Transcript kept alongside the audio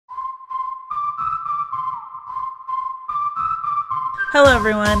Hello,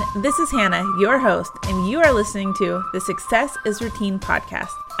 everyone. This is Hannah, your host, and you are listening to the Success is Routine podcast.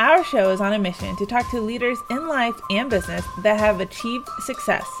 Our show is on a mission to talk to leaders in life and business that have achieved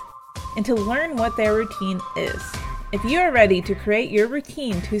success and to learn what their routine is. If you are ready to create your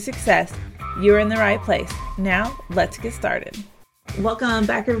routine to success, you're in the right place. Now, let's get started. Welcome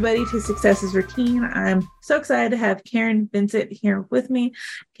back, everybody, to Success is Routine. I'm so excited to have Karen Vincent here with me.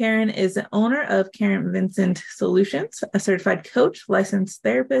 Karen is the owner of Karen Vincent Solutions, a certified coach, licensed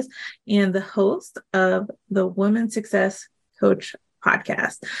therapist, and the host of the Women Success Coach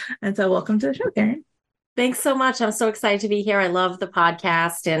podcast. And so welcome to the show, Karen. Thanks so much. I'm so excited to be here. I love the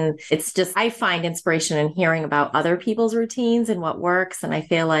podcast. And it's just, I find inspiration in hearing about other people's routines and what works. And I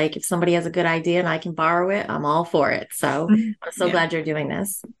feel like if somebody has a good idea and I can borrow it, I'm all for it. So I'm so glad you're doing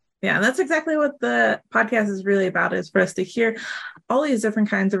this. Yeah, and that's exactly what the podcast is really about, is for us to hear all these different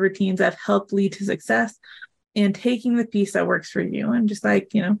kinds of routines that help lead to success and taking the piece that works for you and just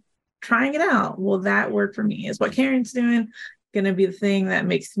trying it out. Will that work for me? Is what Karen's doing going to be the thing that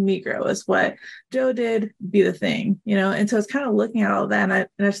makes me grow? Is what Joe did be the thing, And so it's kind of looking at all that. And I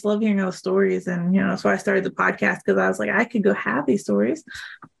just love hearing those stories. And, that's why I started the podcast, because I was like, I could go have these stories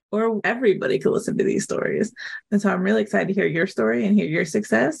or everybody could listen to these stories. And so I'm really excited to hear your story and hear your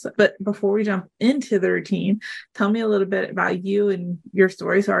success. But before we jump into the routine, tell me a little bit about you and your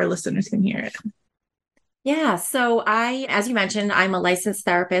story so our listeners can hear it. Yeah. So as you mentioned, I'm a licensed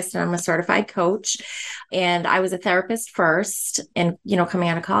therapist and I'm a certified coach. And I was a therapist first. And, coming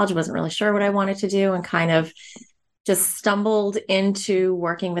out of college, wasn't really sure what I wanted to do and kind of just stumbled into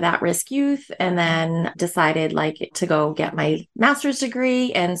working with at-risk youth and then decided to go get my master's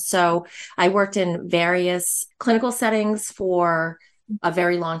degree. And so I worked in various clinical settings for a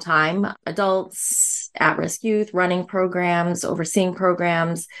very long time, adults, at-risk youth, running programs, overseeing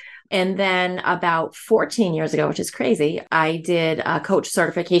programs. And then about 14 years ago, which is crazy, I did a coach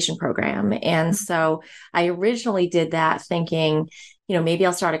certification program. And so I originally did that thinking, maybe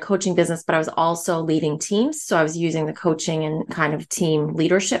I'll start a coaching business, but I was also leading teams. So I was using the coaching and kind of team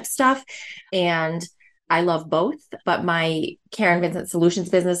leadership stuff. And I love both, but my Karen Vincent Solutions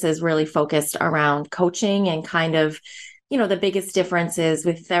business is really focused around coaching and kind of the biggest difference is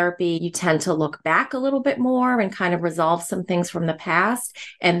with therapy, you tend to look back a little bit more and kind of resolve some things from the past.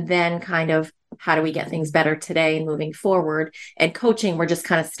 And then kind of how do we get things better today and moving forward? And coaching, we're just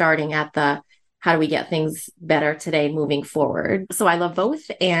kind of starting at the how do we get things better today moving forward? So I love both.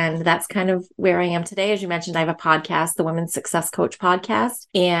 And that's kind of where I am today. As you mentioned, I have a podcast, the Women's Success Coach podcast.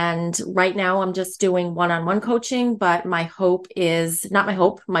 And right now I'm just doing one-on-one coaching, but my goal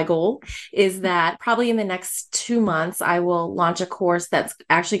is that probably in the next 2 months, I will launch a course that's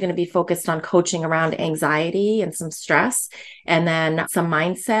actually going to be focused on coaching around anxiety and some stress, and then some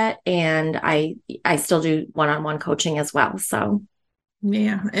mindset. And I still do one-on-one coaching as well. So.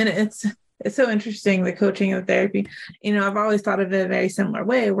 Yeah. And it's so interesting, the coaching and the therapy. I've always thought of it a very similar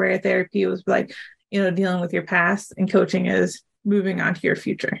way, where therapy was dealing with your past, and coaching is moving on to your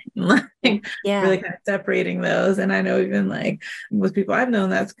future. Really kind of separating those. And I know even with people I've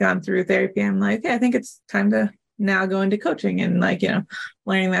known that's gone through therapy, I'm like, okay, I think it's time to now go into coaching and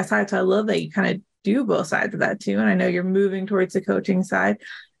learning that side. So I love that you kind of do both sides of that too. And I know you're moving towards the coaching side.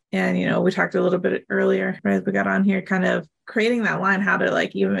 And, we talked a little bit earlier, right, as we got on here, kind of creating that line, how to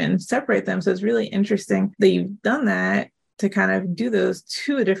even separate them. So it's really interesting that you've done that to kind of do those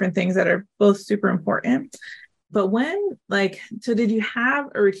two different things that are both super important. But so did you have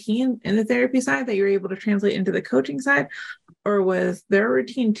a routine in the therapy side that you were able to translate into the coaching side? Or was there a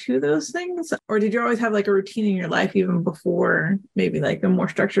routine to those things? Or did you always have a routine in your life even before maybe a more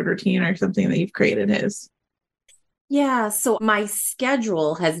structured routine or something that you've created is? Yeah, so my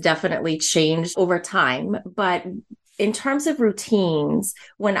schedule has definitely changed over time, but in terms of routines,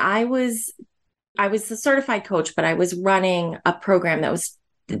 when I was a certified coach, but I was running a program that was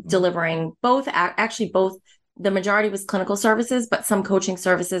delivering both, the majority was clinical services, but some coaching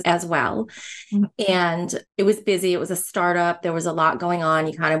services as well. Mm-hmm. And it was busy. It was a startup. There was a lot going on.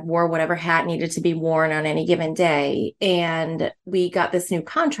 You kind of wore whatever hat needed to be worn on any given day. And we got this new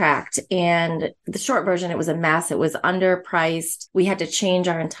contract, and the short version, it was a mess. It was underpriced. We had to change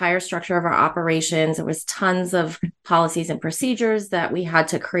our entire structure of our operations. There was tons of policies and procedures that we had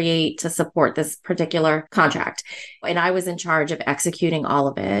to create to support this particular contract. And I was in charge of executing all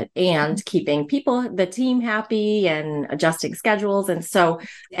of it and keeping the team happy and adjusting schedules. And so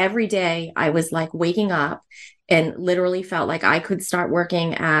every day I was waking up and literally felt like I could start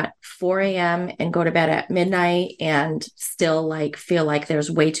working at 4 a.m. and go to bed at midnight and still feel like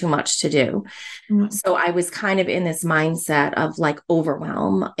there's way too much to do. Mm-hmm. So I was kind of in this mindset of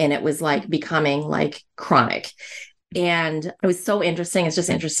overwhelm, and it was becoming chronic. And it was so interesting. It's just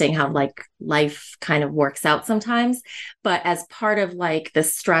interesting how like life kind of works out sometimes. But as part of like the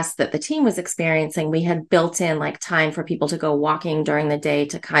stress that the team was experiencing, we had built in like time for people to go walking during the day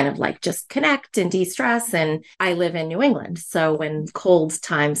to kind of like just connect and de-stress. And I live in New England. So when cold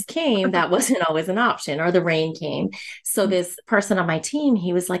times came, that wasn't always an option, or the rain came. So this person on my team,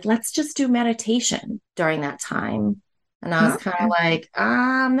 he was like, let's just do meditation during that time. And I was kind of like,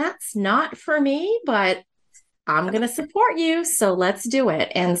 that's not for me, but I'm going to support you. So let's do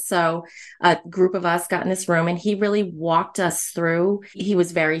it. And so a group of us got in this room and he really walked us through. He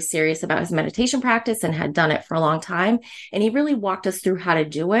was very serious about his meditation practice and had done it for a long time. And he really walked us through how to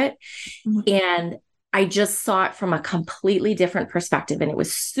do it. And I just saw it from a completely different perspective. And it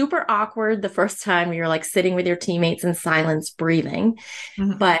was super awkward the first time you're like sitting with your teammates in silence, breathing.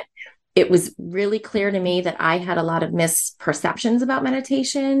 But it was really clear to me that I had a lot of misperceptions about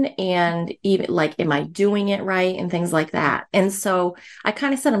meditation and even like, am I doing it right? And things like that. And so I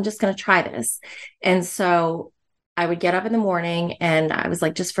kind of said, I'm just going to try this. And so I would get up in the morning and I was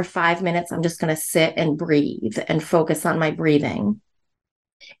like, just for 5 minutes, I'm just going to sit and breathe and focus on my breathing.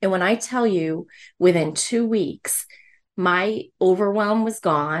 And when I tell you within 2 weeks, my overwhelm was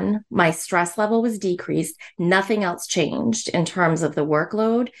gone. My stress level was decreased. Nothing else changed in terms of the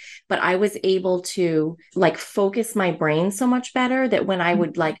workload, but I was able to like focus my brain so much better that when I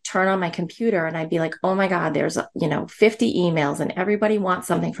would like turn on my computer and I'd be like, oh my God, there's, 50 emails and everybody wants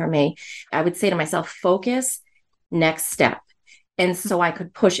something from me. I would say to myself, focus, next step. And so I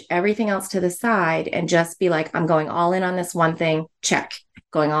could push everything else to the side and just be like, I'm going all in on this one thing, check.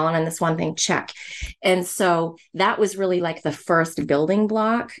 Going on in this one thing, check. And so that was really like the first building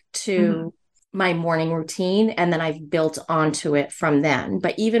block to my morning routine. And then I've built onto it from then.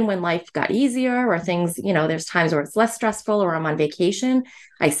 But even when life got easier or things, there's times where it's less stressful or I'm on vacation,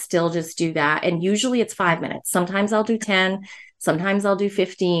 I still just do that. And usually it's 5 minutes. Sometimes I'll do 10. Sometimes I'll do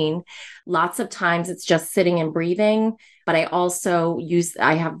 15. Lots of times it's just sitting and breathing. But I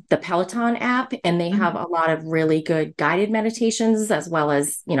have the Peloton app and they have a lot of really good guided meditations as well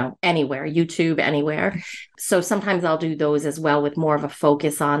as, anywhere, YouTube, anywhere. So sometimes I'll do those as well with more of a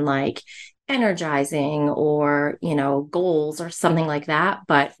focus on like energizing or, goals or something like that.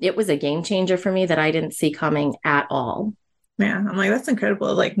 But it was a game changer for me that I didn't see coming at all. Yeah, I'm like, that's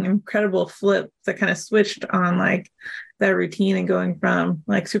incredible. Like an incredible flip that kind of switched on like that routine and going from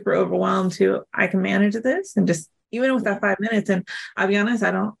like super overwhelmed to I can manage this and just even with that 5 minutes. And I'll be honest,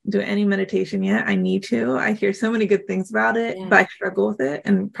 I don't do any meditation yet. I need to. I hear so many good things about it, but I struggle with it.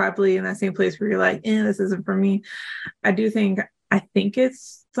 And probably in that same place where you're like, this isn't for me. I think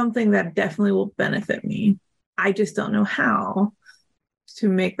it's something that definitely will benefit me. I just don't know how to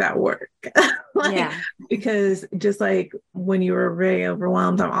make that work. Because just like when you were very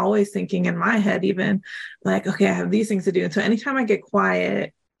overwhelmed, I'm always thinking in my head, even like, okay, I have these things to do. And so anytime I get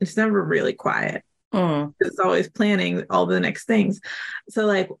quiet, it's never really quiet. It's always planning all the next things. So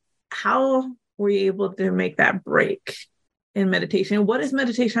like, how were you able to make that break in meditation? What does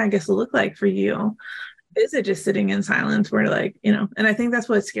meditation, I guess, look like for you? Is it just sitting in silence where like, and I think that's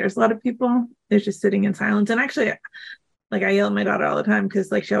what scares a lot of people is just sitting in silence. And actually, like I yell at my daughter all the time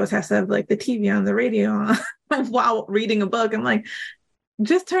because like she always has to have like the TV on, the radio on while reading a book. I'm like,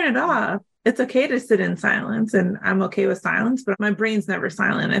 just turn it off. It's okay to sit in silence and I'm okay with silence, but my brain's never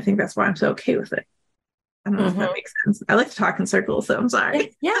silent. I think that's why I'm so okay with it. I don't know if that makes sense. I like to talk in circles, so I'm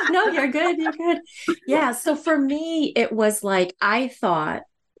sorry. Yeah, no, you're good. You're good. Yeah. So for me, it was like, I thought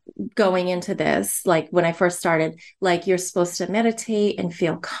going into this, like when I first started, like you're supposed to meditate and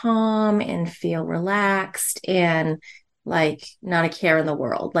feel calm and feel relaxed and like not a care in the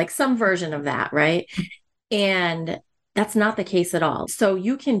world, like some version of that. Right. And that's not the case at all. So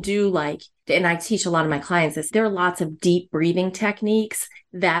you can do like, and I teach a lot of my clients this, there are lots of deep breathing techniques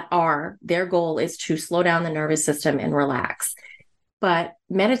that their goal is to slow down the nervous system and relax. But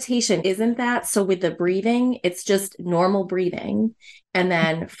meditation isn't that. So with the breathing, it's just normal breathing and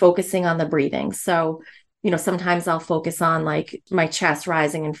then focusing on the breathing. So, sometimes I'll focus on like my chest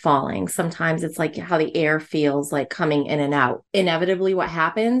rising and falling. Sometimes it's like how the air feels like coming in and out. Inevitably, what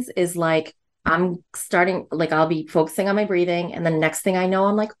happens is like, I'm starting, like, I'll be focusing on my breathing. And the next thing I know,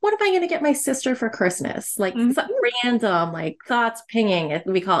 I'm like, what am I going to get my sister for Christmas? Like something random, like thoughts pinging.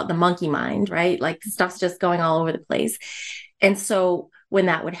 We call it the monkey mind, right? Like stuff's just going all over the place. And so when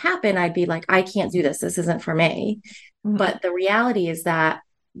that would happen, I'd be like, I can't do this. This isn't for me. But the reality is that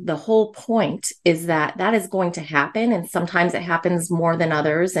the whole point is that that is going to happen. And sometimes it happens more than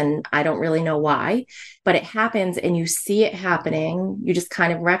others. And I don't really know why, but it happens and you see it happening. You just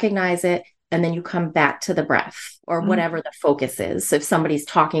kind of recognize it. and then you come back to the breath or whatever the focus is. So if somebody's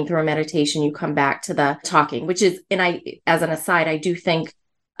talking through a meditation, you come back to the talking, which is, and I, as an aside, I do think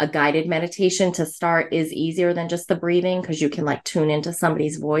a guided meditation to start is easier than just the breathing because you can like tune into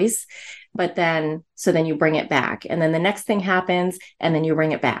somebody's voice. But then, so then you bring it back and then the next thing happens and then you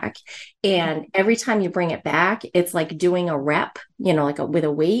bring it back. And every time you bring it back, it's like doing a rep, like with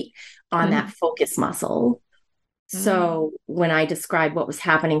a weight on that focus muscle. So when I described what was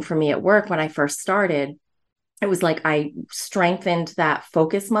happening for me at work, when I first started, it was like I strengthened that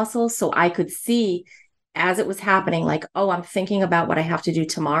focus muscle so I could see as it was happening, like, oh, I'm thinking about what I have to do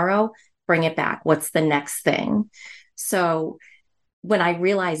tomorrow, bring it back. What's the next thing? So when I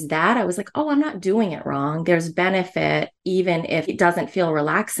realized that, I was like, oh, I'm not doing it wrong. There's benefit, even if it doesn't feel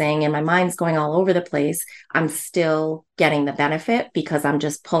relaxing and my mind's going all over the place, I'm still getting the benefit because I'm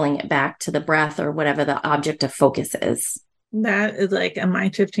just pulling it back to the breath or whatever the object of focus is. That is like a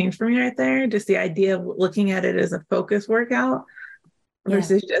mind shift change for me right there. Just the idea of looking at it as a focus workout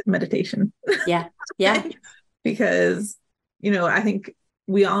versus just meditation. Yeah. Yeah. Because, I think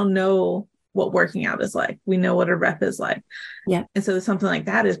we all know what working out is like. We know what a rep is like. Yeah. And so something like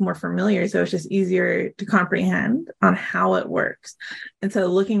that is more familiar. So it's just easier to comprehend on how it works. And so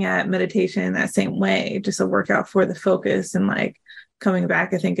looking at meditation that same way, just a workout for the focus and like coming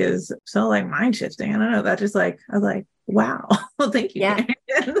back, I think is so like mind shifting. I don't know. That just like, I was like, wow. Well, thank you.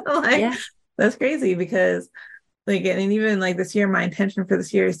 Yeah. That's crazy because like, and even like this year, my intention for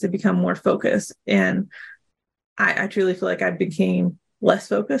this year is to become more focused. And I truly feel like I became less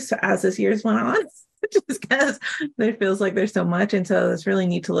focused as this year's went on, just because it feels like there's so much. And so it's really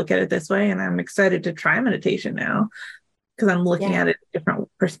neat to look at it this way. And I'm excited to try meditation now because I'm looking at it in a different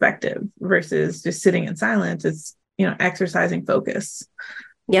perspective versus just sitting in silence. It's, exercising focus.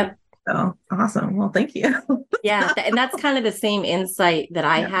 Yep. So awesome. Well, thank you. Yeah. And that's kind of the same insight that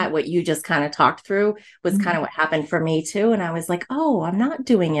I had. What you just kind of talked through was kind of what happened for me too. And I was like, oh, I'm not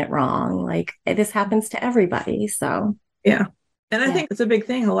doing it wrong. Like this happens to everybody. So yeah. And I think it's a big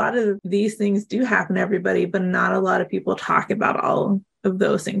thing. A lot of these things do happen to everybody, but not a lot of people talk about all of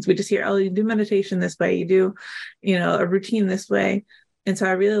those things. We just hear, oh, you do meditation this way, you do, a routine this way. And so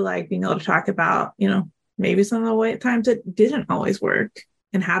I really like being able to talk about, maybe some of the times it didn't always work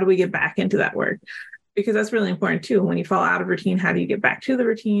and how do we get back into that work? Because that's really important too. When you fall out of routine, how do you get back to the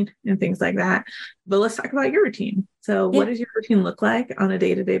routine and things like that? But let's talk about your routine. So what does your routine look like on a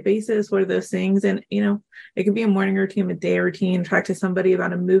day-to-day basis? What are those things? And, it could be a morning routine, a day routine, talk to somebody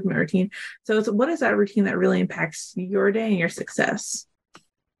about a movement routine. So what is that routine that really impacts your day and your success?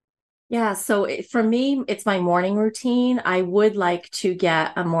 Yeah. So for me, it's my morning routine. I would like to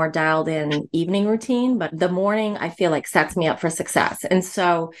get a more dialed in evening routine, but the morning I feel like sets me up for success. And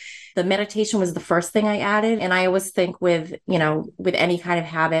so the meditation was the first thing I added. And I always think with any kind of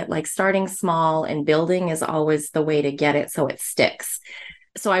habit, like starting small and building is always the way to get it so it sticks.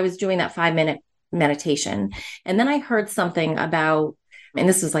 So I was doing that 5-minute meditation. And then I heard something about, and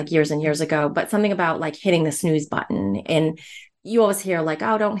this was like years and years ago, but something about like hitting the snooze button. And you always hear like,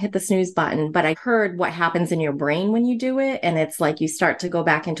 oh, don't hit the snooze button. But I heard what happens in your brain when you do it. And it's like you start to go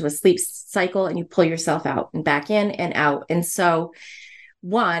back into a sleep cycle and you pull yourself out and back in and out. And so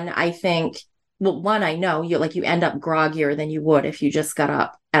I know you end up groggier than you would if you just got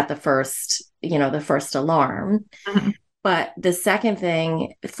up at the first alarm. Mm-hmm. But the second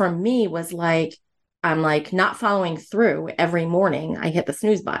thing for me was like, I'm like not following through every morning. I hit the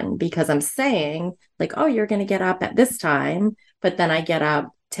snooze button because I'm saying like, oh, you're going to get up at this time. But then I get up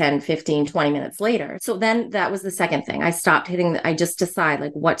 10, 15, 20 minutes later. So then that was the second thing. I stopped I just decide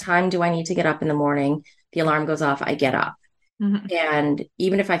like, what time do I need to get up in the morning? The alarm goes off, I get up. Mm-hmm. And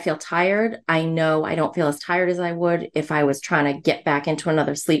even if I feel tired, I know I don't feel as tired as I would if I was trying to get back into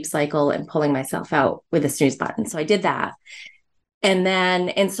another sleep cycle and pulling myself out with a snooze button. So I did that.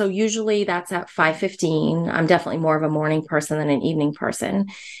 And so usually that's at 5:15. I'm definitely more of a morning person than an evening person.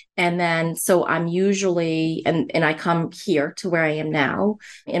 And then, so I'm usually, and I come here to where I am now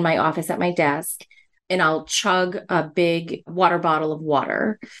in my office at my desk, and I'll chug a big water bottle of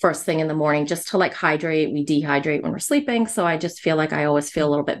water first thing in the morning, just to like hydrate. We dehydrate when we're sleeping. So I just feel like I always feel a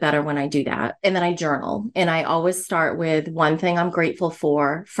little bit better when I do that. And then I journal, and I always start with one thing I'm grateful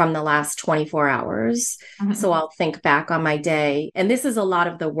for from the last 24 hours. Mm-hmm. So I'll think back on my day. And this is a lot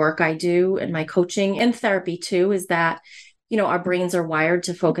of the work I do in my coaching and therapy too, is that our brains are wired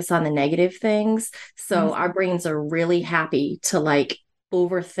to focus on the negative things. So mm-hmm. our brains are really happy to like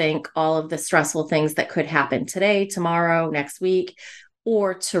overthink all of the stressful things that could happen today, tomorrow, next week,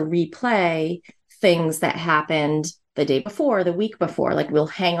 or to replay things that happened the day before, the week before. Like we'll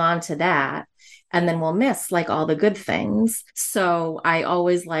hang on to that. and then we'll miss like all the good things. So I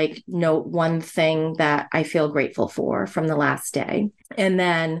always like note one thing that I feel grateful for from the last day. And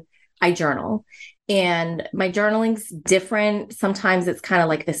then I journal. And my journaling's different. Sometimes it's kind of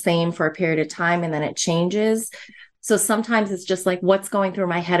like the same for a period of time and then it changes. So sometimes it's just like what's going through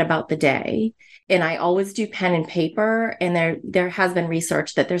my head about the day. And I always do pen and paper. And there has been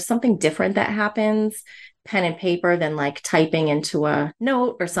research that there's something different that happens pen and paper than like typing into a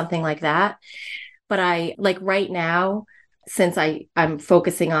note or something like that. But I like right now, since I'm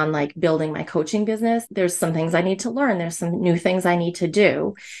focusing on like building my coaching business, there's some things I need to learn. There's some new things I need to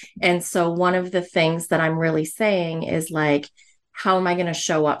do. And so one of the things that I'm really saying is like, how am I going to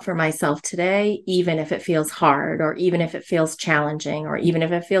show up for myself today, even if it feels hard, or even if it feels challenging, or even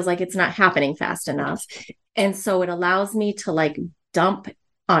if it feels like it's not happening fast enough? And so it allows me to like dump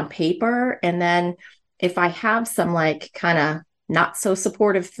on paper. And then if I have some like kind of not so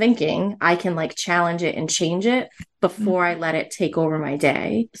supportive thinking, I can like challenge it and change it before I let it take over my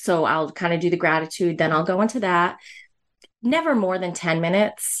day. So I'll kind of do the gratitude, then I'll go into that. Never more than 10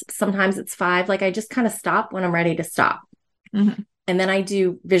 minutes. Sometimes it's 5. Like I just kind of stop when I'm ready to stop. Mm-hmm. And then I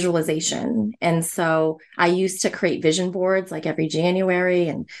do visualization. And so I used to create vision boards like every January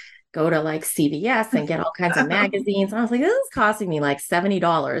and go to like CVS and get all kinds of magazines. I was like, this is costing me like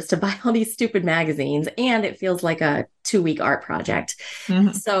 $70 to buy all these stupid magazines. And it feels like a 2-week art project.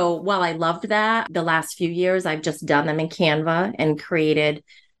 Mm-hmm. So while I loved that, the last few years, I've just done them in Canva and created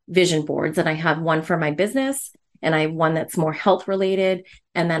vision boards. And I have one for my business and I have one that's more health related.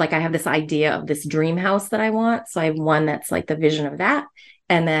 And then like I have this idea of this dream house that I want. So I have one that's like the vision of that,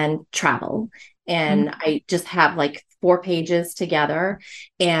 and then travel. And I just have like 4 pages together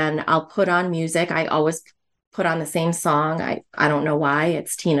and I'll put on music. I always put on the same song. I don't know why.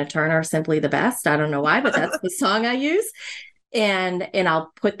 It's Tina Turner, Simply the Best. I don't know why, but that's the song I use. And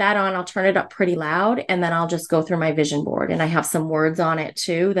I'll put that on, I'll turn it up pretty loud, and then I'll just go through my vision board. And I have some words on it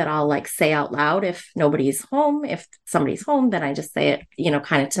too that I'll like say out loud if nobody's home. If somebody's home, then I just say it,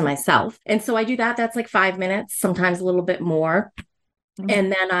 kind of to myself. And so I do that. That's like 5 minutes, sometimes a little bit more.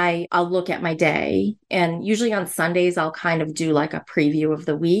 And then I'll look at my day, and usually on Sundays, I'll kind of do like a preview of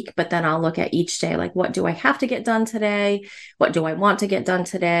the week, but then I'll look at each day, like what do I have to get done today? What do I want to get done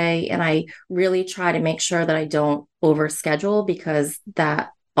today? And I really try to make sure that I don't overschedule because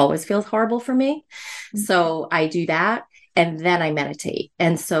that always feels horrible for me. So I do that. And then I meditate.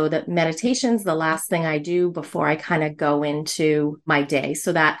 And so the meditation's the last thing I do before I kind of go into my day.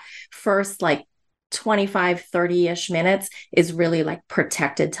 So that first like 25, 30-ish minutes is really like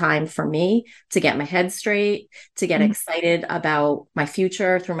protected time for me to get my head straight, to get excited about my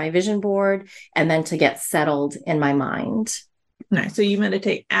future through my vision board, and then to get settled in my mind. Nice. So you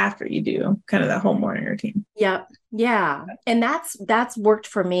meditate after you do kind of that whole morning routine. Yep. Yeah. And that's worked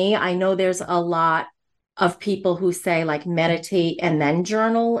for me. I know there's a lot of people who say like meditate and then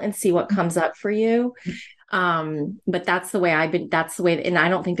journal and see what comes up for you. But that's the way and I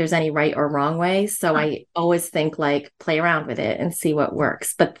don't think there's any right or wrong way. So I always think like play around with it and see what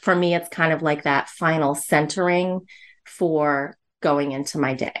works. But for me, it's kind of like that final centering for going into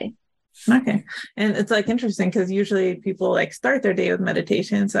my day. Okay. And it's like interesting because usually people like start their day with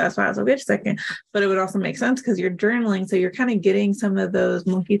meditation. So that's why I was like, wait a second, but it would also make sense because you're journaling. So you're kind of getting some of those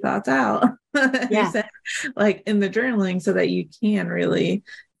monkey thoughts out like in the journaling so that you can really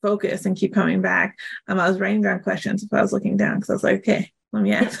focus and keep coming back. I was writing down questions if I was looking down because I was like, okay, let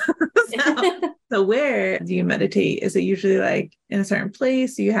me ask. So where do you meditate? Is it usually like in a certain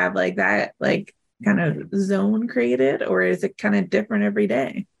place? Do you have like that like kind of zone created, or is it kind of different every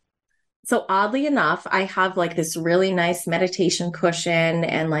day? So oddly enough, I have like this really nice meditation cushion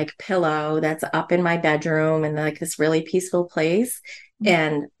and like pillow that's up in my bedroom and like this really peaceful place.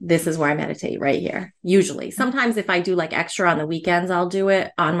 And this is where I meditate, right here. Usually, sometimes if I do like extra on the weekends, I'll do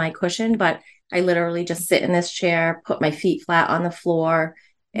it on my cushion, but I literally just sit in this chair, put my feet flat on the floor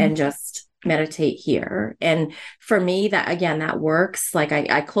and just meditate here. And for me, that works. Like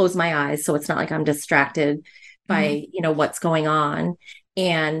I close my eyes, so it's not like I'm distracted by, what's going on.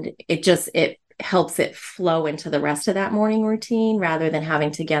 And it helps it flow into the rest of that morning routine rather than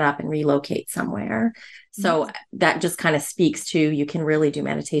having to get up and relocate somewhere. So that just kind of speaks to, you can really do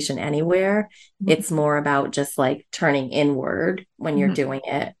meditation anywhere. It's more about just like turning inward when you're doing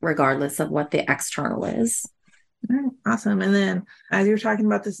it, regardless of what the external is. Awesome. And then as you were talking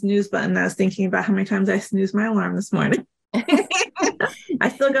about the snooze button, I was thinking about how many times I snoozed my alarm this morning. I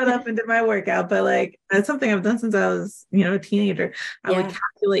still got up and did my workout, but like that's something I've done since I was, a teenager. I would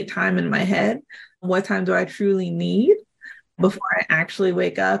calculate time in my head. What time do I truly need before I actually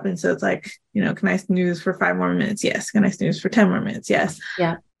wake up? And so it's like, can I snooze for 5 more minutes? Yes. Can I snooze for 10 more minutes? Yes.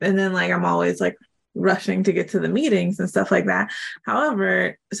 Yeah. And then like I'm always like rushing to get to the meetings and stuff like that.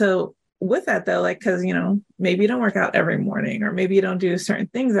 However, so with that though, like, because maybe you don't work out every morning, or maybe you don't do certain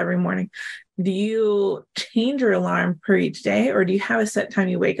things every morning. Do you change your alarm per each day, or do you have a set time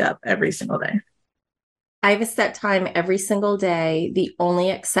you wake up every single day? I have a set time every single day. The only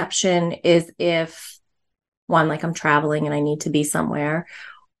exception is if one, like I'm traveling and I need to be somewhere,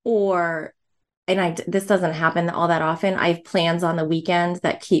 or this doesn't happen all that often. I have plans on the weekends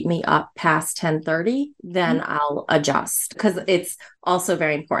that keep me up past 10:30, then I'll adjust, because it's also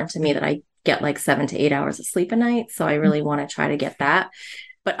very important to me that I get like 7 to 8 hours of sleep a night. So I really want to try to get that.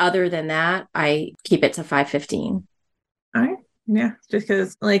 But other than that, I keep it to 5:15. All right. Yeah. Just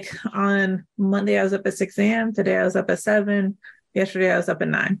because like on Monday, I was up at 6 a.m. Today I was up at 7. Yesterday I was up at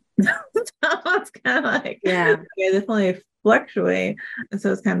 9. So it's kind of like, yeah, I definitely fluctuate. And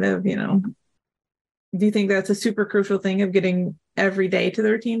so it's kind of, do you think that's a super crucial thing of getting every day to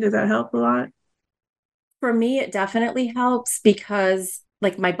the routine? Does that help a lot? For me, it definitely helps because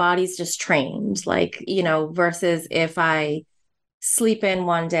like my body's just trained, like, versus if I sleep in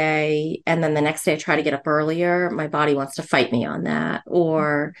one day and then the next day I try to get up earlier, my body wants to fight me on that.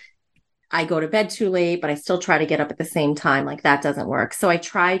 Or I go to bed too late, but I still try to get up at the same time. Like that doesn't work. So I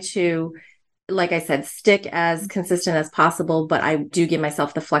try to, like I said, stick as consistent as possible, but I do give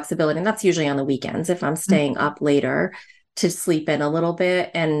myself the flexibility. And that's usually on the weekends if I'm staying up later to sleep in a little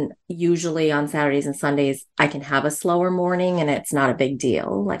bit. And usually on Saturdays and Sundays, I can have a slower morning and it's not a big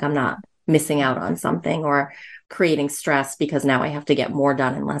deal. Like I'm not missing out on something or creating stress because now I have to get more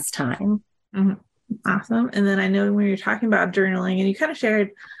done in less time. Mm-hmm. Awesome. And then I know when you're talking about journaling, and you kind of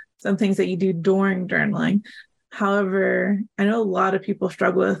shared some things that you do during journaling. However, I know a lot of people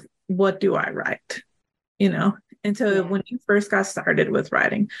struggle with, what do I write? And so when you first got started with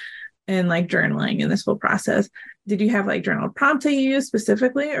writing and like journaling and this whole process, did you have like journal prompts that you used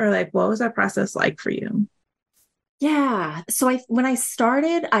specifically, or like what was that process like for you? Yeah. So when I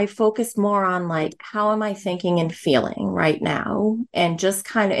started, I focused more on like, how am I thinking and feeling right now? And just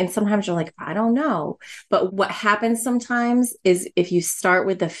kind of, and sometimes you're like, I don't know. But what happens sometimes is if you start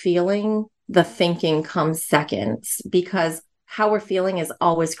with the feeling, the thinking comes second, because how we're feeling is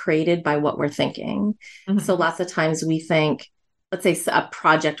always created by what we're thinking. Mm-hmm. So lots of times we think, let's say a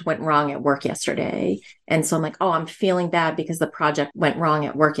project went wrong at work yesterday. And so I'm like, oh, I'm feeling bad because the project went wrong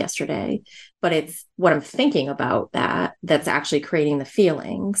at work yesterday. But it's what I'm thinking about that's actually creating the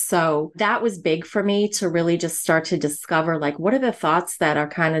feeling. So that was big for me to really just start to discover, like, what are the thoughts that are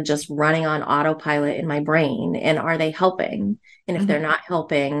kind of just running on autopilot in my brain? And are they helping? And if they're not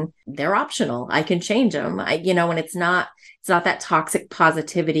helping, they're optional. I can change them. And it's not that toxic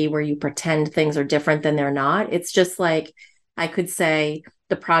positivity where you pretend things are different than they're not. It's just like, I could say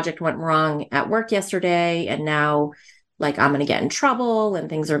the project went wrong at work yesterday, and now like I'm going to get in trouble and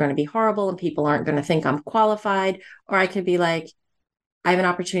things are going to be horrible and people aren't going to think I'm qualified. Or I could be like, I have an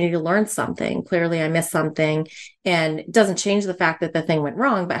opportunity to learn something. Clearly I missed something, and it doesn't change the fact that the thing went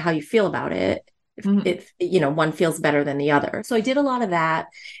wrong, but how you feel about it. One feels better than the other. So I did a lot of that.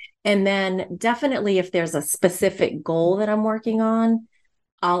 And then definitely if there's a specific goal that I'm working on,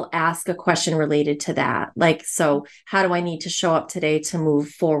 I'll ask a question related to that. Like, so how do I need to show up today to move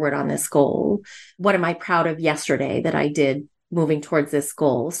forward on this goal? What am I proud of yesterday that I did moving towards this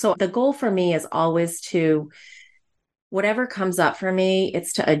goal? So the goal for me is always to, whatever comes up for me,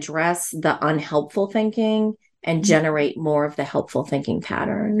 it's to address the unhelpful thinking and generate more of the helpful thinking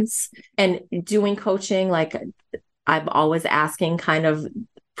patterns. And doing coaching, like I'm always asking kind of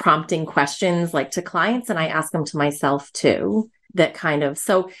prompting questions like to clients, and I ask them to myself too. That kind of,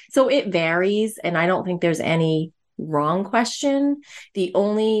 so it varies. And I don't think there's any wrong question.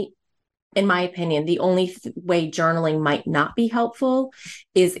 In my opinion, the only way journaling might not be helpful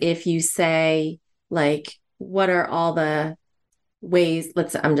is if you say like, what are all the ways,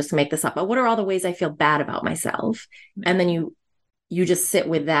 I'm just make this up, but what are all the ways I feel bad about myself? And then you just sit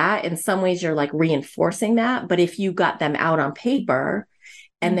with that. In some ways you're like reinforcing that. But if you got them out on paper,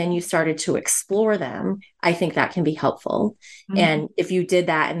 and then you started to explore them, I think that can be helpful. And if you did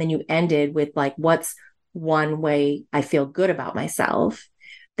that and then you ended with like, what's one way I feel good about myself,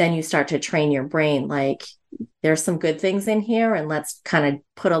 then you start to train your brain, like there's some good things in here, and let's kind of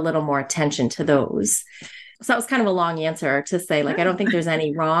put a little more attention to those. So that was kind of a long answer to say, like, I don't think there's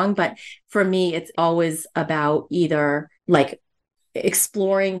any wrong, but for me, it's always about either like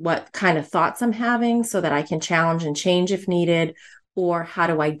exploring what kind of thoughts I'm having so that I can challenge and change if needed, or how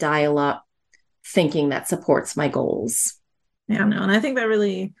do I dial up thinking that supports my goals? Yeah, no, and I think that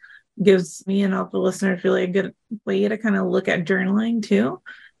really gives me and all the listeners really a good way to kind of look at journaling too,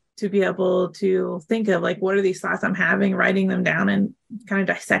 to be able to think of like, what are these thoughts I'm having, writing them down and kind of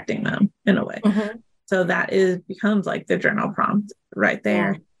dissecting them in a way. Mm-hmm. So that becomes like the journal prompt right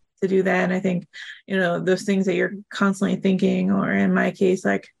there to do that. And I think, those things that you're constantly thinking, or in my case,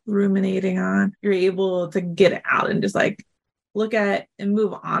 like ruminating on, you're able to get it out and just like look at and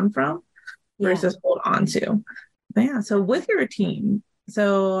move on from versus hold on to. But yeah. So with your routine,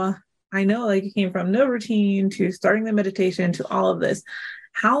 so I know like you came from no routine to starting the meditation to all of this.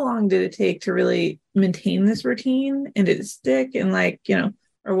 How long did it take to really maintain this routine? And did it stick? And like,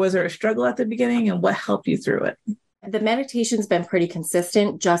 or was there a struggle at the beginning, and what helped you through it? The meditation's been pretty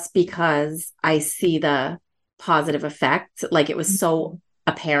consistent just because I see the positive effect. Like it was so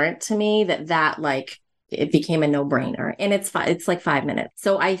apparent to me that like it became a no-brainer, and it's like 5 minutes.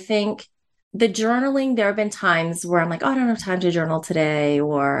 So I think the journaling, there have been times where I'm like, oh, I don't have time to journal today,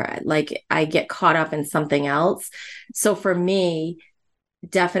 or like I get caught up in something else. So for me,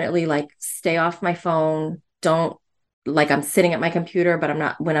 definitely like stay off my phone. Don't, like, I'm sitting at my computer,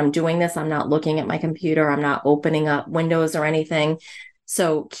 but when I'm doing this, I'm not looking at my computer. I'm not opening up windows or anything.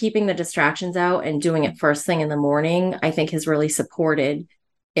 So keeping the distractions out and doing it first thing in the morning, I think has really supported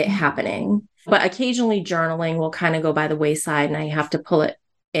it happening. But occasionally journaling will kind of go by the wayside, and I have to pull it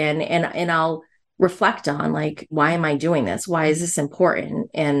in, and I'll reflect on like, why am I doing this? Why is this important?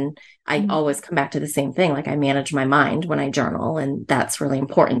 And I always come back to the same thing. Like I manage my mind when I journal, and that's really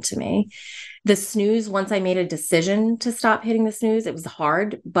important to me. The snooze, once I made a decision to stop hitting the snooze, it was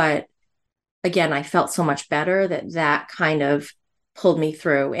hard, but again, I felt so much better that kind of pulled me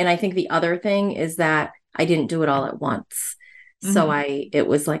through. And I think the other thing is that I didn't do it all at once. So it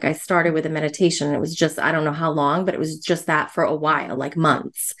was like, I started with a meditation. It was just, I don't know how long, but it was just that for a while, like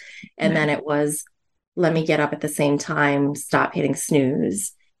months. And then it was, let me get up at the same time, stop hitting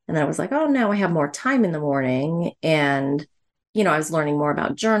snooze. And then I was like, oh, now I have more time in the morning. And, I was learning more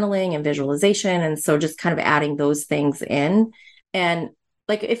about journaling and visualization. And so just kind of adding those things in. And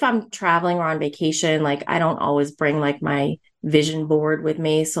like, if I'm traveling or on vacation, like I don't always bring like my vision board with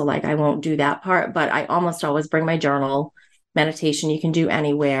me. So like, I won't do that part, but I almost always bring my journal. Meditation you can do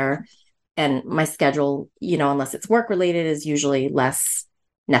anywhere. And my schedule, unless it's work related, is usually less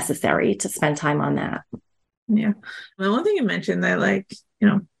necessary to spend time on that. Yeah. Well, one thing you mentioned that like,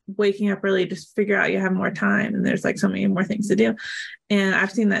 waking up early, just figure out you have more time and there's like so many more things to do. And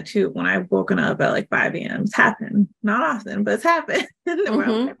I've seen that too. When I've woken up at like 5 a.m., it's happened. Not often, but it's happened. Where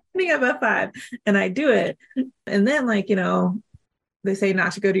I'm waking up at 5 and I do it. And then like, they say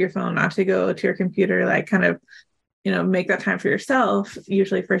not to go to your phone, not to go to your computer, like kind of, make that time for yourself,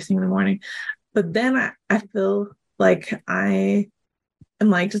 usually first thing in the morning. But then I feel like I am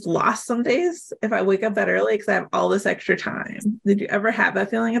like just lost some days if I wake up that early because I have all this extra time. Did you ever have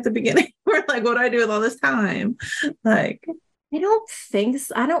that feeling at the beginning where like, what do I do with all this time? Like, I don't think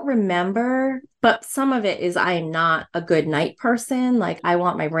so. I don't remember, but some of it is I'm not a good night person. Like I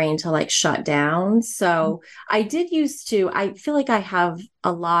want my brain to like shut down. So I feel like I have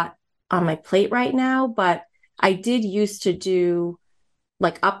a lot on my plate right now, but I did used to do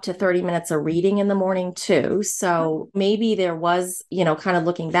like up to 30 minutes of reading in the morning too. So maybe there was, kind of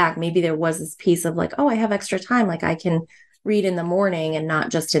looking back, maybe there was this piece of like, oh, I have extra time. Like I can read in the morning and not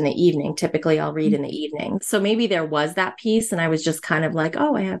just in the evening. Typically I'll read in the evening. So maybe there was that piece. And I was just kind of like,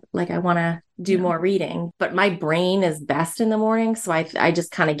 oh, I want to do more reading, but my brain is best in the morning. So I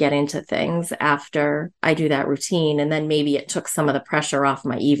just kind of get into things after I do that routine. And then maybe it took some of the pressure off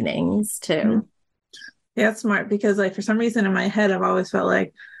my evenings too. Yeah, it's smart because like for some reason in my head, I've always felt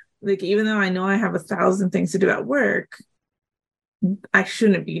like even though I know I have 1,000 things to do at work, I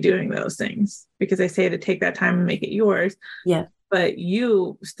shouldn't be doing those things because they say to take that time and make it yours. Yeah. But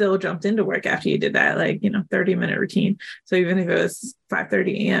you still jumped into work after you did that, 30-minute routine. So even if it was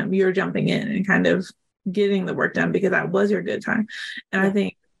 5:30 a.m., you're jumping in and kind of getting the work done because that was your good time. And I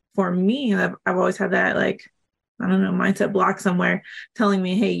think for me, I've always had that I don't know, mindset block somewhere telling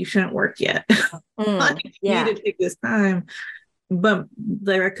me, hey, you shouldn't work yet. You need to take this time. But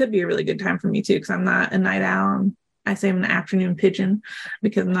that could be a really good time for me too, because I'm not a night owl. I say I'm an afternoon pigeon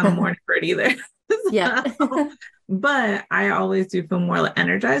because I'm not a morning bird either. Yeah. But I always do feel more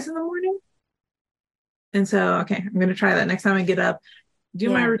energized in the morning. And so, okay, I'm going to try that next time I get up, do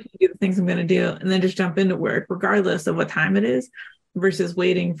my routine, do the things I'm going to do, and then just jump into work, regardless of what time it is, versus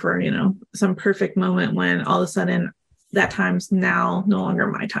waiting for, some perfect moment when all of a sudden that time's now no longer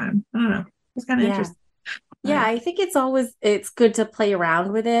my time. I don't know. It's kind of interesting. Yeah, I think it's good to play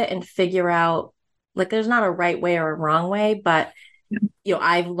around with it and figure out, like, there's not a right way or a wrong way, but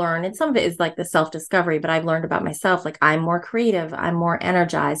I've learned, and some of it is like the self-discovery, but I've learned about myself, like I'm more creative, I'm more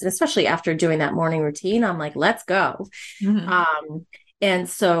energized. And especially after doing that morning routine, I'm like, let's go. And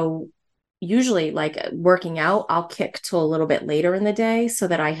so usually like working out, I'll kick to a little bit later in the day so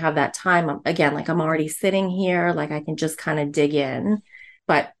that I have that time. Again, like I'm already sitting here, like I can just kind of dig in.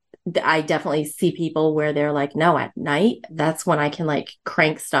 But I definitely see people where they're like, no, at night, that's when I can like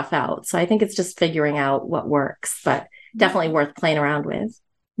crank stuff out. So I think it's just figuring out what works, but definitely worth playing around with.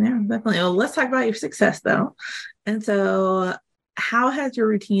 Yeah, definitely. Well, let's talk about your success though. And so, how has your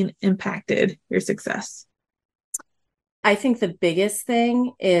routine impacted your success? I think the biggest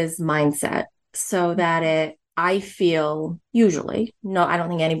thing is mindset so that I feel usually, no, I don't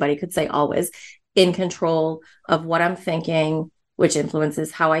think anybody could say always, in control of what I'm thinking, which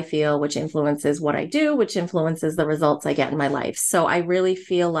influences how I feel, which influences what I do, which influences the results I get in my life. So I really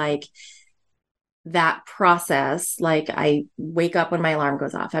feel like that process, like I wake up when my alarm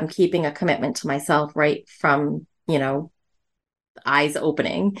goes off, I'm keeping a commitment to myself right from, eyes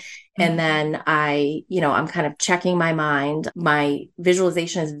opening. And then I'm kind of checking my mind. My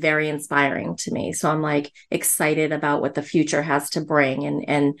visualization is very inspiring to me. So I'm like excited about what the future has to bring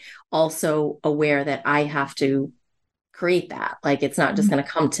and also aware that I have to create that. Like it's not just going to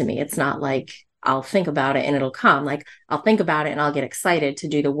come to me. It's not like I'll think about it and it'll come. Like I'll think about it and I'll get excited to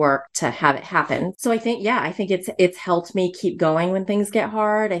do the work to have it happen. So I think it's helped me keep going when things get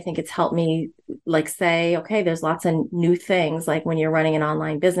hard. I think it's helped me like say, okay, there's lots of new things. Like when you're running an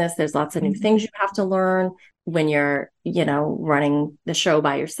online business, there's lots of new things you have to learn. When you're, running the show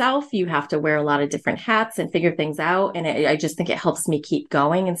by yourself, you have to wear a lot of different hats and figure things out. And I just think it helps me keep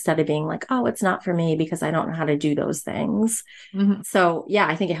going instead of being like, oh, it's not for me because I don't know how to do those things. So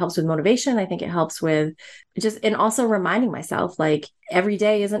I think it helps with motivation. I think it helps with and also reminding myself like every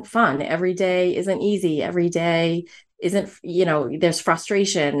day isn't fun. Every day isn't easy. Every day isn't, there's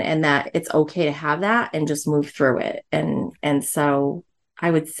frustration and that it's okay to have that and just move through it. And so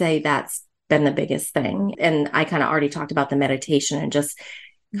I would say that's been the biggest thing. And I kind of already talked about the meditation and just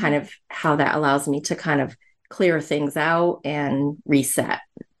kind of how that allows me to kind of clear things out and reset.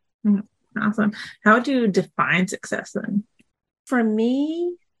 Awesome. How would you define success then? For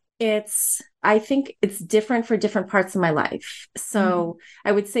me, I think it's different for different parts of my life. So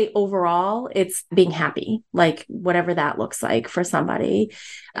I would say overall, it's being happy, like whatever that looks like for somebody.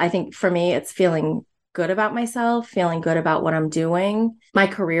 I think for me, it's feeling good about myself, feeling good about what I'm doing. My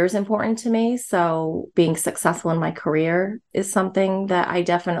career is important to me. So being successful in my career is something that I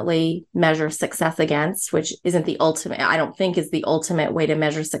definitely measure success against, which isn't the ultimate, I don't think is the ultimate way to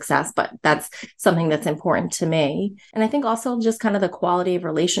measure success, but that's something that's important to me. And I think also just kind of the quality of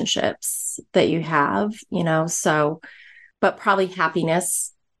relationships that you have, but probably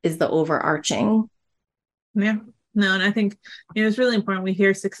happiness is the overarching. Yeah. No, and I think, it's really important we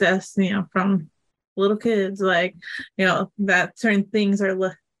hear success, from little kids, like, that certain things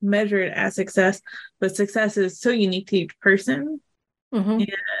are measured as success, but success is so unique to each person.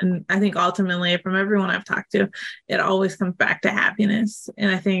 And I think ultimately from everyone I've talked to, it always comes back to happiness.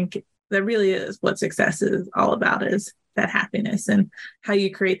 And I think that really is what success is all about, is that happiness and how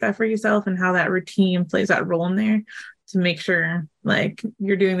you create that for yourself and how that routine plays that role in there to make sure like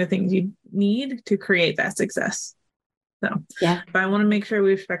you're doing the things you need to create that success. So, but I want to make sure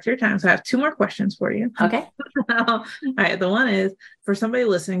we respect your time. So I have two more questions for you. Okay. All right. The one is for somebody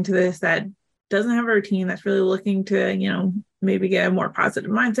listening to this that doesn't have a routine, that's really looking to, maybe get a more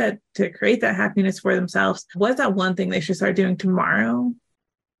positive mindset to create that happiness for themselves. What's that one thing they should start doing tomorrow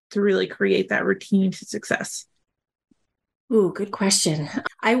to really create that routine to success? Ooh, good question.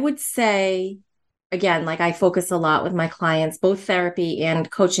 I would say, again, like I focus a lot with my clients, both therapy and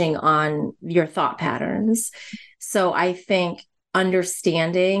coaching, on your thought patterns. So I think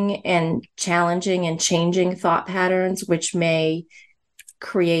understanding and challenging and changing thought patterns, which may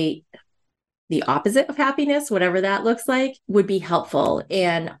create the opposite of happiness, whatever that looks like, would be helpful.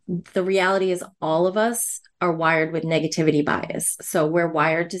 And the reality is all of us are wired with negativity bias. So we're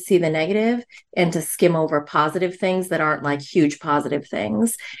wired to see the negative and to skim over positive things that aren't like huge positive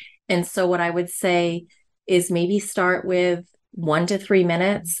things. And so what I would say is maybe start with 1 to 3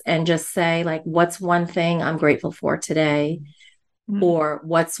 minutes and just say like, what's one thing I'm grateful for today? Or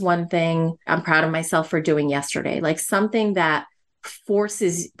what's one thing I'm proud of myself for doing yesterday? Like something that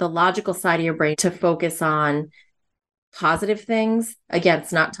forces the logical side of your brain to focus on positive things. Again,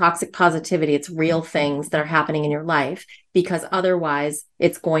 it's not toxic positivity. It's real things that are happening in your life, because otherwise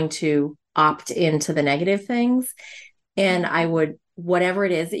it's going to opt into the negative things. And I would, whatever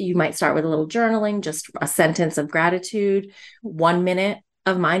it is, that you might start with a little journaling, just a sentence of gratitude, 1 minute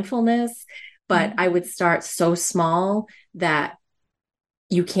of mindfulness. But I would start so small that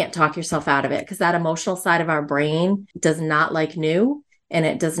you can't talk yourself out of it, because that emotional side of our brain does not like new. and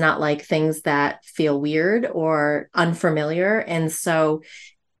it does not like things that feel weird or unfamiliar. And so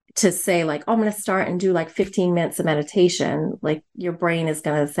to say like, oh, I'm going to start and do like 15 minutes of meditation, like your brain is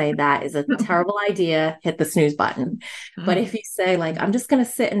going to say that is a terrible idea, hit the snooze button. But if you say like, I'm just going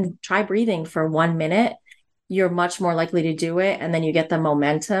to sit and try breathing for 1 minute, you're much more likely to do it. And then you get the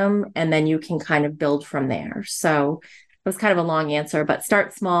momentum and then you can kind of build from there. So it was kind of a long answer, but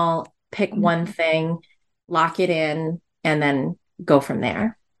start small, pick one thing, lock it in, and then go from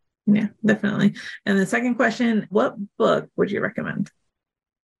there. Yeah, definitely. And the second question, what book would you recommend?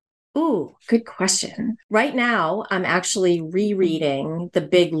 Ooh, good question. Right now, I'm actually rereading The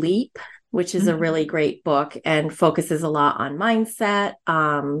Big Leap, which is a really great book and focuses a lot on mindset.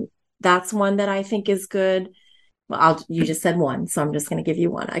 That's one that I think is good. Well, you just said one, so I'm just going to give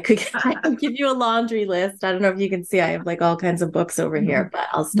you one. I could give you a laundry list. I don't know if you can see, I have like all kinds of books over here, but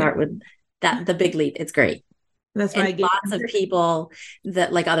I'll start with that. The Big Leap. It's great. That's why lots of people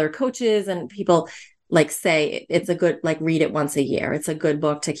that like other coaches and people like say it's a good, like read it once a year. It's a good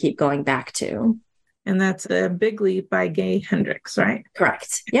book to keep going back to. And that's A Big Leap by Gay Hendricks, right?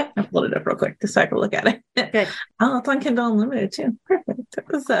 Correct. Yep. I pulled it up real quick just so I could look at it. Good. Oh, it's on Kindle Unlimited too. Perfect.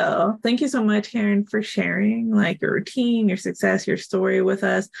 So thank you so much, Karen, for sharing like your routine, your success, your story with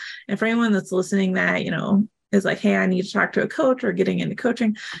us. And for anyone that's listening that, is like, hey, I need to talk to a coach or getting into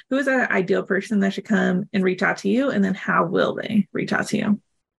coaching, who is that ideal person that should come and reach out to you? And then how will they reach out to you?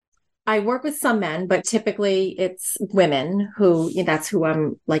 I work with some men, but typically it's women who, that's who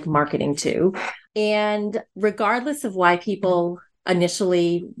I'm like marketing to. And regardless of why people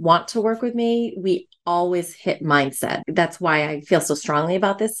initially want to work with me, we always hit mindset. That's why I feel so strongly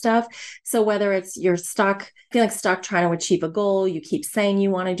about this stuff. So whether it's you're feeling stuck trying to achieve a goal, you keep saying you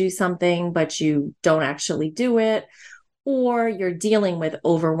want to do something, but you don't actually do it, or you're dealing with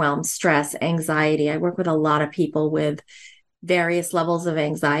overwhelm, stress, anxiety. I work with a lot of people with various levels of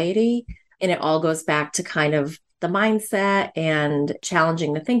anxiety, and it all goes back to kind of the mindset and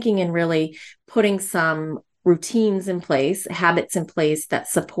challenging the thinking and really putting some routines in place, habits in place that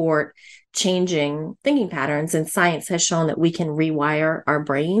support changing thinking patterns. And science has shown that we can rewire our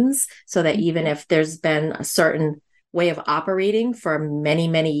brains so that even if there's been a certain way of operating for many,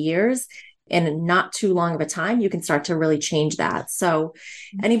 many years, and not too long of a time, you can start to really change that. So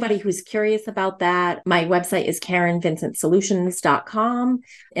anybody who's curious about that, my website is KarenVincentSolutions.com.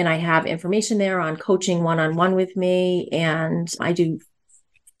 And I have information there on coaching one-on-one with me. And I do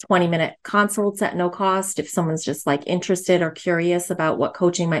 20-minute consults at no cost if someone's just like interested or curious about what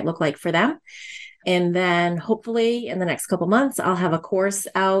coaching might look like for them. And then hopefully in the next couple months, I'll have a course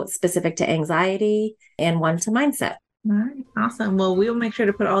out specific to anxiety and one to mindset. All right. Awesome. Well, we'll make sure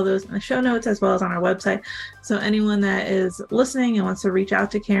to put all those in the show notes as well as on our website. So anyone that is listening and wants to reach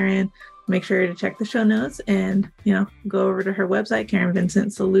out to Karen, make sure to check the show notes and, go over to her website,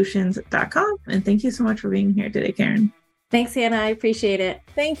 KarenVincentSolutions.com. And thank you so much for being here today, Karen. Thanks, Hannah. I appreciate it.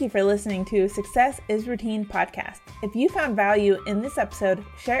 Thank you for listening to Success is Routine podcast. If you found value in this episode,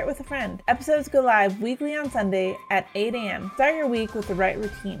 share it with a friend. Episodes go live weekly on Sunday at 8 a.m. Start your week with the right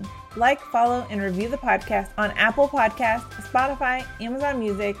routine. Like, follow, and review the podcast on Apple Podcasts, Spotify, Amazon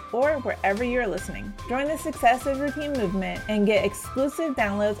Music, or wherever you're listening. Join the Success is Routine movement and get exclusive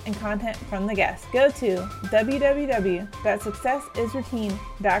downloads and content from the guests. Go to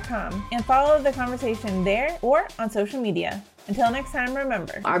www.successisroutine.com and follow the conversation there or on social media. Until next time,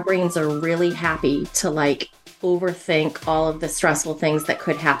 remember, our brains are really happy to overthink all of the stressful things that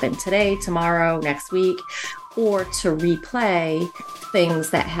could happen today, tomorrow, next week, or to replay things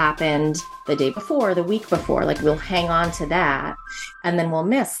that happened the day before, the week before. We'll hang on to that and then we'll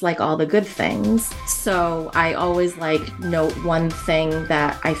miss all the good things. So I always note one thing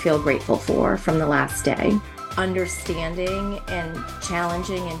that I feel grateful for from the last day. Understanding and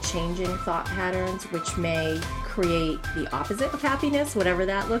challenging and changing thought patterns, which may create the opposite of happiness, whatever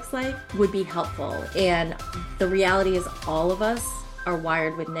that looks like, would be helpful. And the reality is all of us are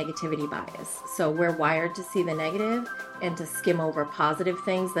wired with negativity bias. So we're wired to see the negative and to skim over positive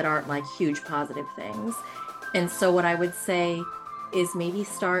things that aren't huge positive things. And so what I would say is maybe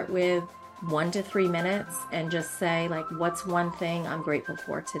start with 1 to 3 minutes and just say what's one thing I'm grateful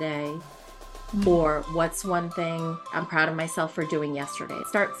for today? Or what's one thing I'm proud of myself for doing yesterday?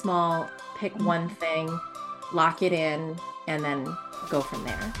 Start small, pick one thing, lock it in, and then go from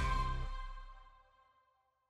there.